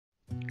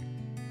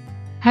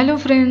Hello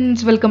friends,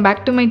 welcome back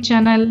to my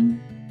channel.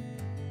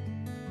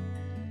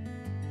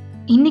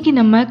 இன்னைக்கு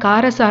நம்ம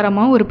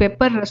காரசாரமா ஒரு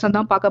பெப்பர் ரசம்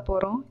தான் பார்க்க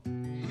போறோம்.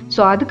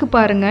 சோ அதுக்கு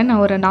பாருங்க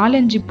நான் ஒரு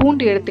 4-5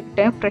 பூண்டு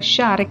எடுத்துக்கிட்டேன்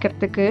ஃப்ரெஷ்ஷா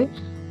அரைக்கிறதுக்கு.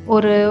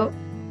 ஒரு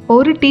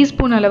 1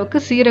 டீஸ்பூன்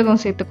அளவுக்கு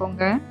சீரகம்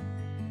சேர்த்துக்கோங்க.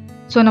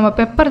 சோ நம்ம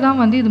பெப்பர் தான்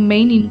வந்து இது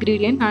மெயின்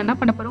இன்கிரிடியன்ட். நான் என்ன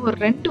பண்ண போறேன் ஒரு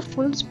 2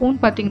 ஃபுல் ஸ்பூன்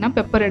பாத்தீங்கன்னா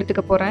பெப்பர்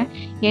எடுத்துக்க போறேன்.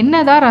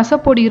 என்னதான்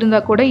ரசப்பொடி இருந்தா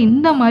கூட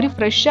இந்த மாதிரி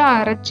ஃப்ரெஷ்ஷா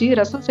அரைச்சி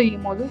ரசம்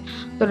செய்யும்போது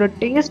அதோட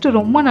டேஸ்ட்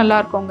ரொம்ப நல்லா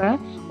இருக்குங்க.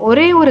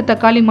 ஒரே ஒரு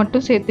தக்காளி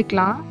மட்டும்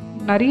சேர்த்துக்கலாம்.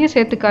 நிறைய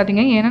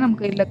சேர்த்துக்காதீங்க ஏன்னா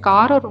நமக்கு இதுல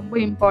காரம் ரொம்ப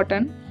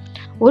இம்பார்ட்டன்ட்.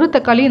 ஒரு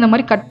தக்காளி இந்த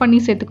மாதிரி கட் பண்ணி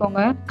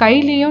சேர்த்துக்கோங்க.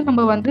 கையிலையும்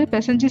நம்ம வந்து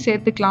பிசைஞ்சு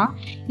சேர்த்துக்கலாம்.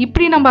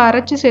 இப்படி நம்ம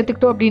அரைச்சி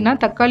சேர்த்துக்கிட்டோம் அப்படின்னா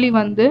தக்காளி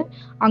வந்து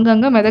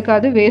அங்கங்க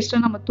மிதக்காது,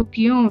 வேஸ்ட்டா நம்ம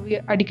தூக்கியும்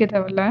அடிக்க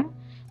தேவையில்ல.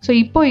 ஸோ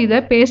இப்போ இதை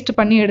பேஸ்ட்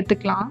பண்ணி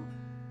எடுத்துக்கலாம்.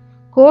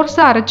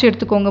 கோர்ஸாக அரைச்சி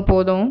எடுத்துக்கோங்க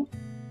போதும்.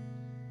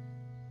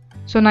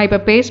 ஸோ நான் இப்போ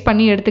பேஸ்ட்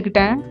பண்ணி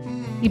எடுத்துக்கிட்டேன்.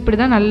 இப்படி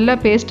தான் நல்லா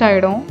பேஸ்ட்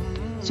ஆகிடும்.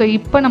 ஸோ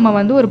இப்போ நம்ம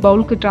வந்து ஒரு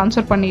பவுலுக்கு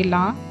ட்ரான்ஸ்ஃபர்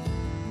பண்ணிடலாம்.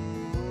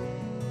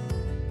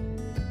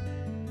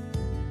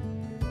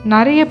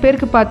 நிறைய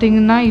பேருக்கு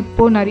பார்த்தீங்கன்னா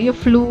இப்போது நிறைய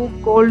ஃப்ளூ,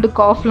 கோல்டு,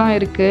 காஃப்லாம்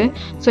இருக்குது.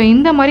 ஸோ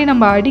இந்த மாதிரி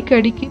நம்ம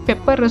அடிக்கடிக்கு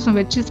பெப்பர் ரசம்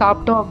வச்சு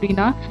சாப்பிட்டோம்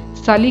அப்படின்னா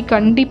சளி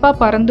கண்டிப்பாக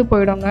பறந்து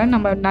போயிடுங்க.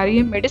 நம்ம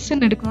நிறைய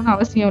மெடிசன் எடுக்கணும்னு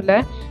அவசியம் இல்லை.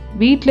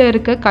 வீட்டில்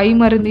இருக்க கை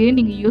மருந்தையே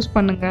நீங்கள் யூஸ்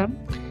பண்ணுங்கள்.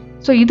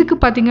 ஸோ இதுக்கு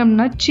பார்த்தீங்க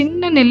அப்படின்னா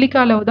சின்ன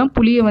நெல்லிக்காய் அளவு தான்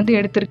புளியை வந்து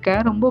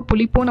எடுத்திருக்கேன். ரொம்ப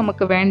புளிப்பும்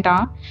நமக்கு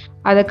வேண்டாம்.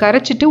 அதை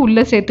கரைச்சிட்டு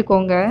உள்ளே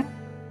சேர்த்துக்கோங்க.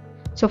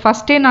 ஸோ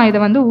ஃபஸ்ட்டே நான்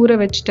இதை வந்து ஊற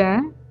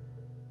வச்சிட்டேன்.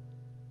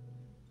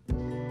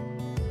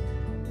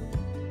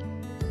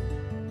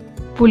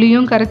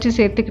 புளியும் கரைச்சி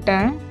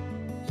சேர்த்துக்கிட்டேன்.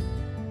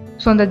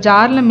 ஸோ அந்த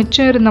ஜாரில்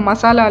மிச்சம் இருந்த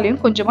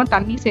மசாலாலையும் கொஞ்சமாக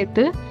தண்ணி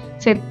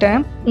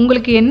சேர்த்துட்டேன்.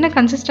 உங்களுக்கு என்ன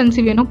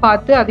கன்சிஸ்டன்சி வேணும்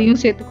பார்த்து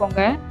அதையும்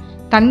சேர்த்துக்கோங்க.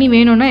 தண்ணி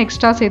வேணும்னா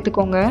எக்ஸ்ட்ரா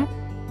சேர்த்துக்கோங்க.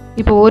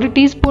 இப்போ 1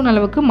 டீஸ்பூன்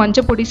அளவுக்கு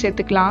மஞ்சள் பொடி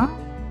சேர்த்துக்கலாம்.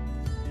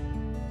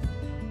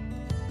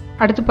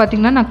 அடுத்து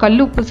பார்த்தீங்கன்னா நான்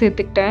கல்லுப்பு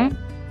சேர்த்துக்கிட்டேன்.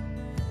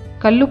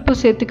 கல்லுப்பு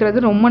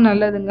சேர்த்துக்கிறது ரொம்ப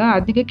நல்லதுங்க.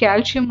 அதிக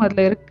கால்சியம்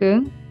அதில்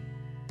இருக்குது.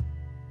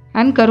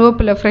 அண்ட்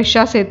கருவேப்பிலை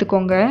ஃப்ரெஷ்ஷாக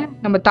சேர்த்துக்கோங்க.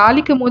 நம்ம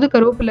தாளிக்கும் போது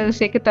கருவேப்பிலை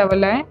சேர்க்க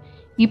தேவையில்ல.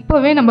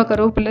 இப்போவே நம்ம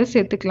கருவேப்பிலை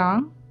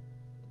சேர்த்துக்கலாம்.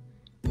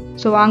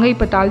 ஸோ வாங்க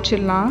இப்போ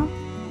தாளிச்சிடலாம்.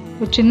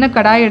 ஒரு சின்ன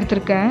கடாய்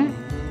எடுத்திருக்கேன்.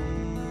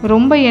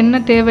 ரொம்ப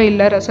எண்ணெய்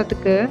தேவையில்லை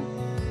ரசத்துக்கு.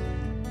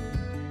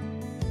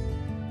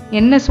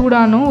 எண்ணெய்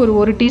சூடானும் ஒரு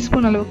 1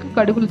 டீஸ்பூன் அளவுக்கு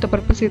கடுகு உளுத்தம்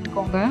பருப்பு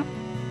சேர்த்துக்கோங்க.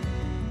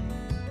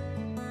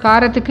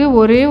 காரத்துக்கு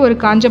ஒரே ஒரு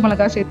காஞ்ச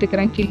மிளகாய்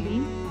சேர்த்துக்கிறேன் கிள்ளி.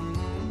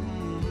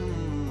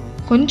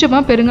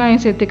 கொஞ்சமாக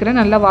பெருங்காயம் சேர்த்துக்கிறேன்,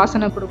 நல்லா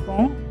வாசனை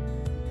கொடுக்கும்.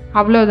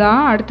 அவ்வளோதான்.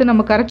 அடுத்து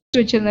நம்ம கரைச்சி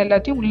வச்சிருந்த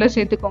எல்லாத்தையும் உள்ளே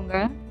சேர்த்துக்கோங்க.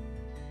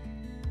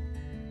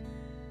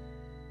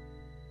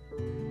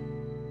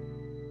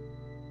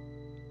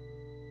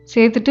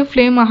 சேர்த்துட்டு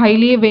ஃப்ளேமை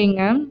ஹைலியே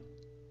வைங்க.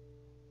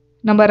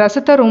 நம்ம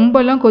ரசத்தை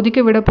ரொம்பலாம்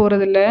கொதிக்க விட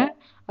போகிறதில்ல.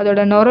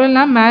 அதோட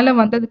நுரெல்லாம் மேலே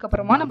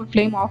வந்ததுக்கப்புறமா நம்ம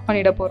ஃப்ளேம் ஆஃப்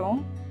பண்ணிட போகிறோம்.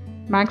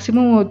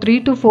 மேக்ஸிமம் 3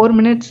 to 4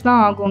 மினிட்ஸ்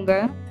தான் ஆகுங்க.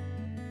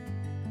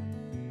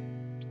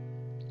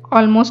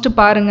 ஆல்மோஸ்ட்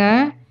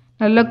பாருங்கள்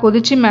நல்லா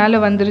கொதிச்சு மேலே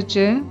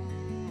வந்துருச்சு.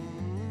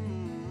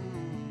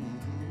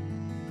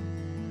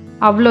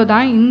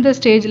 அவ்வளோதான். இந்த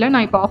ஸ்டேஜில்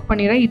நான் இப்போ ஆஃப்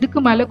பண்ணிடுறேன்.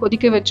 இதுக்கு மேலே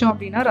கொதிக்க வச்சோம்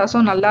அப்படின்னா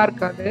ரசம் நல்லா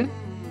இருக்காது.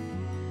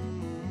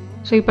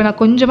 ஸோ இப்போ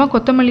நான் கொஞ்சமாக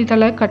கொத்தமல்லி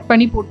தழை கட்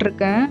பண்ணி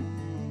போட்டிருக்கேன்.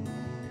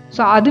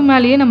 ஸோ அது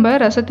மேலேயே நம்ம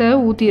ரசத்தை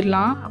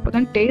ஊற்றிடலாம். அப்போ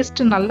தான்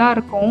டேஸ்ட்டு நல்லா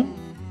இருக்கும்.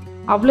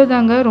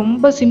 அவ்வளோதாங்க.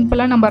 ரொம்ப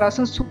சிம்பிளாக நம்ம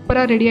ரசம்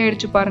சூப்பராக ரெடி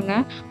ஆகிடுச்சு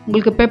பாருங்கள்.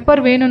 உங்களுக்கு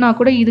பெப்பர் வேணும்னா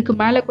கூட இதுக்கு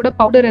மேலே கூட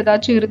பவுடர்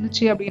ஏதாச்சும்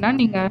இருந்துச்சு அப்படின்னா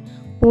நீங்கள்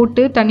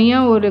போட்டு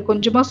தனியாக ஒரு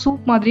கொஞ்சமாக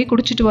சூப் மாதிரியே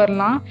குடிச்சிட்டு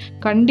வரலாம்.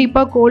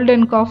 கண்டிப்பாக கோல்டு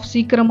அண்ட் காஃப்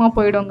சீக்கிரமாக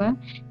போயிடுங்க.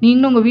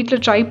 நீங்களும் உங்கள்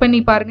வீட்டில் ட்ரை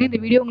பண்ணி பாருங்கள். இந்த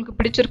வீடியோ உங்களுக்கு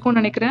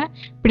பிடிச்சிருக்கும்னு நினைக்கிறேன்.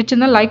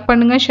 பிடிச்சிருந்தால் லைக்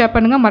பண்ணுங்கள், ஷேர்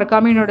பண்ணுங்கள்,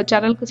 மறக்காமல் என்னோட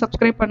சேனலுக்கு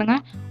சப்ஸ்கிரைப்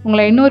பண்ணுங்கள்.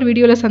 உங்களை இன்னொரு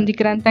வீடியோவில்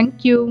சந்திக்கிறேன்.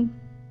 தேங்க்யூ.